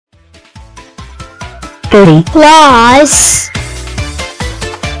30 plus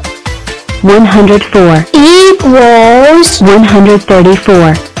 104 equals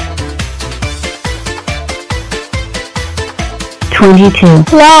 134 22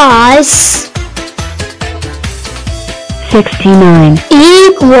 plus 69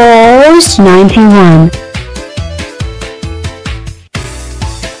 equals 91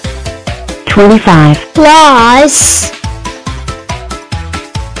 25 plus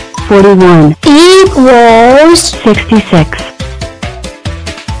 41 equals 66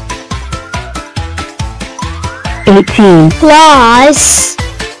 18 plus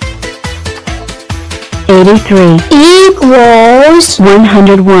 83 equals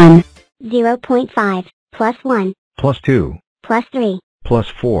 101 0.5 plus 1 plus 2 plus 3 plus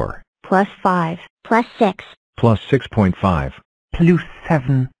 4 plus 5 plus 6 plus 6.5 plus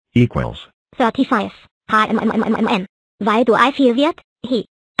 7 equals 35. Why do I feel weird?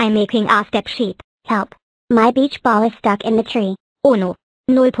 I'm making a step sheet. Help. My beach ball is stuck in the tree. Oh no.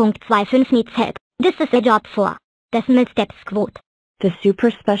 0.25 needs help. This is a job for decimal step squad. The super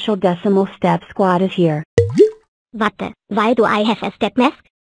special decimal step squad is here. What the? Why do I have a step mask?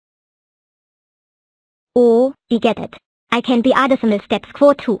 Oh, I get it. I can be a decimal step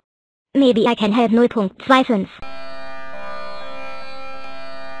squad too. Maybe I can have 0.25.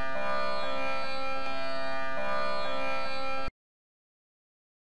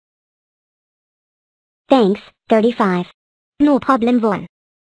 Thanks, 35. No problem, Vaughn.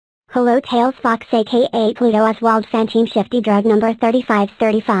 Hello Tails Fox aka Pluto Oswald Phantom Shifty Drug number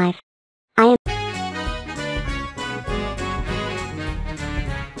 3535. I am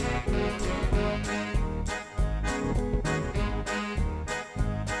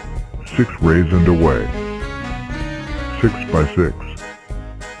 6 raised away. 6 by 6.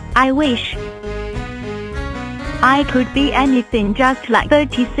 I wish I could be anything just like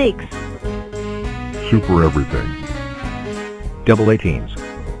 36. Super everything. double 18s,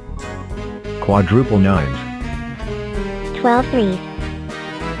 quadruple 9s, 12 threes.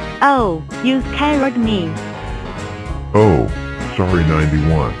 Oh, you scared me. Oh, sorry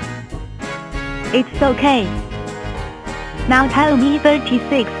 91. It's okay. Now tell me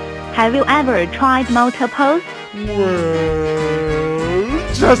 36. Have you ever tried multiples?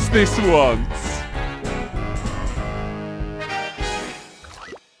 Well, just this once.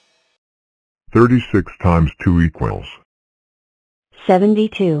 $36 times 2 equals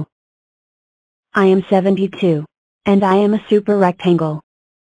 72. I am 72. And I am a super rectangle.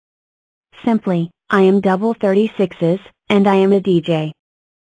 Simply, I am double 36s, and I am a DJ.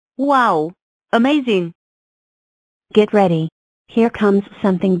 Wow, amazing. Get ready. Here comes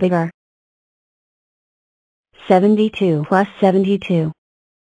something bigger. 72 plus 72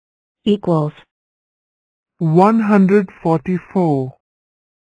 equals 144.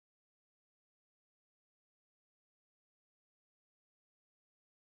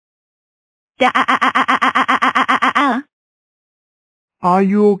 Are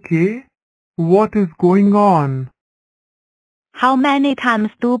you okay? What is going on? How many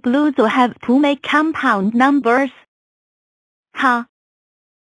times do blues have to make compound numbers? Huh?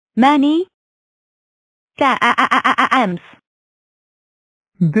 Many? Times.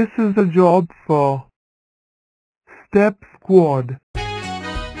 This is a job for Step Squad.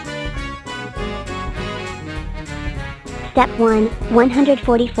 Step 1,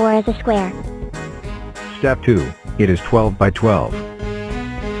 144 is a square. Step 2, it is 12 by 12.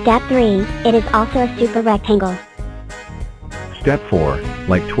 Step 3, it is also a super rectangle. Step 4,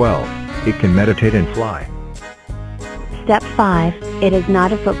 like 12, it can meditate and fly. Step 5, it is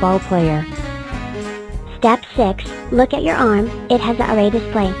not a football player. Step 6, look at your arm, it has an array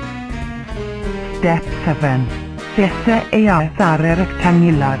display. Step 7. Dessa är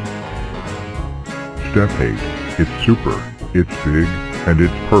rectangular. Step 8. It's super, it's big, and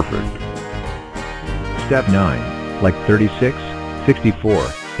it's perfect. Step 9, like 36,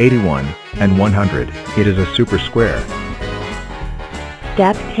 64, 81, and 100, it is a super square.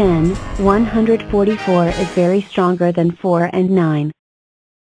 Step 10, 144 is very stronger than 4 and 9.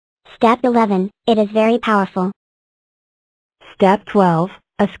 Step 11, it is very powerful. Step 12,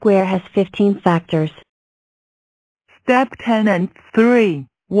 a square has 15 factors. Step 10 and 3.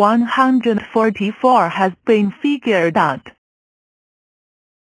 144 has been figured out.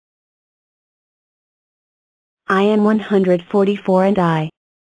 I am 144 and I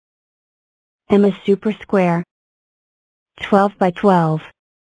am a super square. 12 by 12.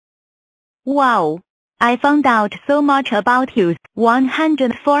 Wow! I found out so much about you,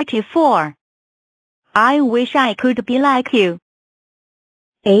 144. I wish I could be like you.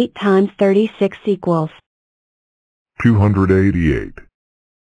 8 times 36 equals 288.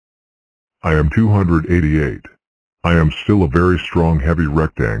 I am 288. I am still a very strong heavy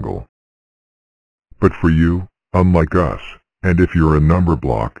rectangle. But for you, unlike us, and if you're a number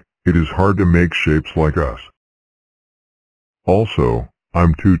block, it is hard to make shapes like us. Also,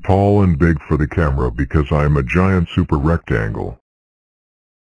 I'm too tall and big for the camera because I am a giant super rectangle.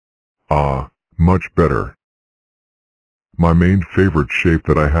 Ah, much better. My main favorite shape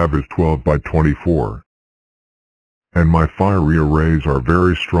that I have is 12 by 24. And my fiery arrays are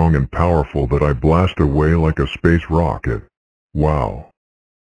very strong and powerful that I blast away like a space rocket. Wow.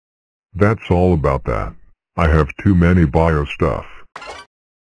 That's all about that. I have too many bio stuff.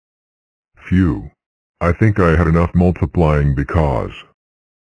 Phew. I think I had enough multiplying because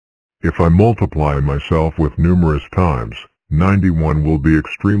if I multiply myself with numerous times, 91 will be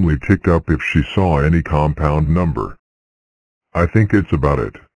extremely ticked up if she saw any compound number. I think it's about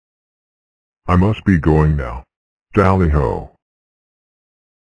it. I must be going now. Tally-ho.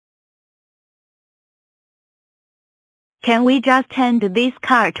 Can we just end this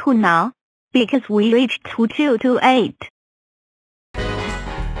cartoon now? Because we reached 2228.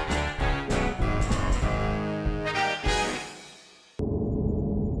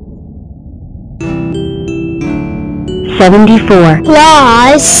 $74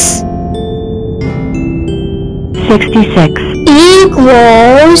 plus 66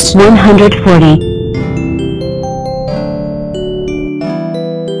 equals 140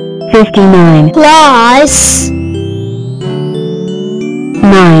 59 plus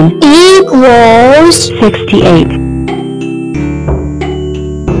 9 equals 68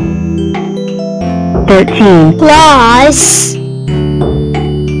 13 plus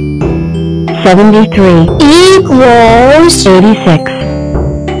 73 equals 86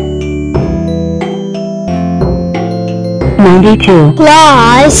 92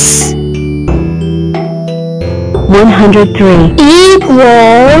 plus 103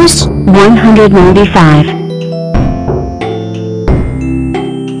 equals 195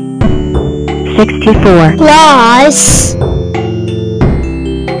 64 plus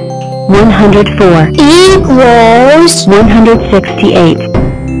 104 equals 168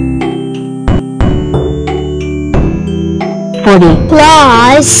 40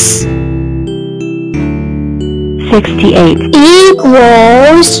 plus 68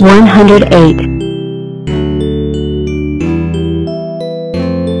 equals 108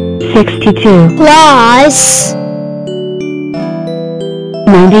 62 plus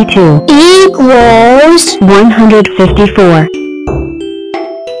 92 equals 154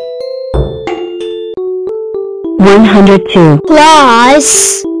 102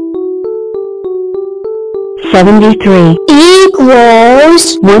 plus 73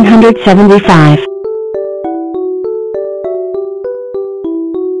 equals 175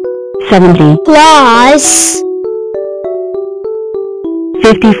 70 plus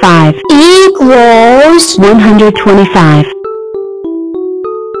 55 equals 125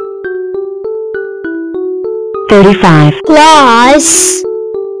 35 plus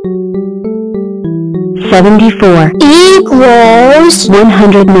 74 equals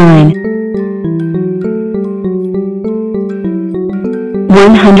 109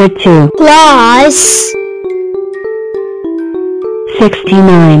 102 plus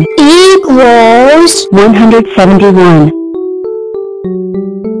 69 equals 171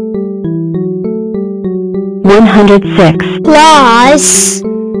 106 plus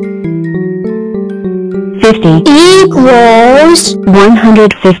 50 equals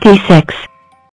 156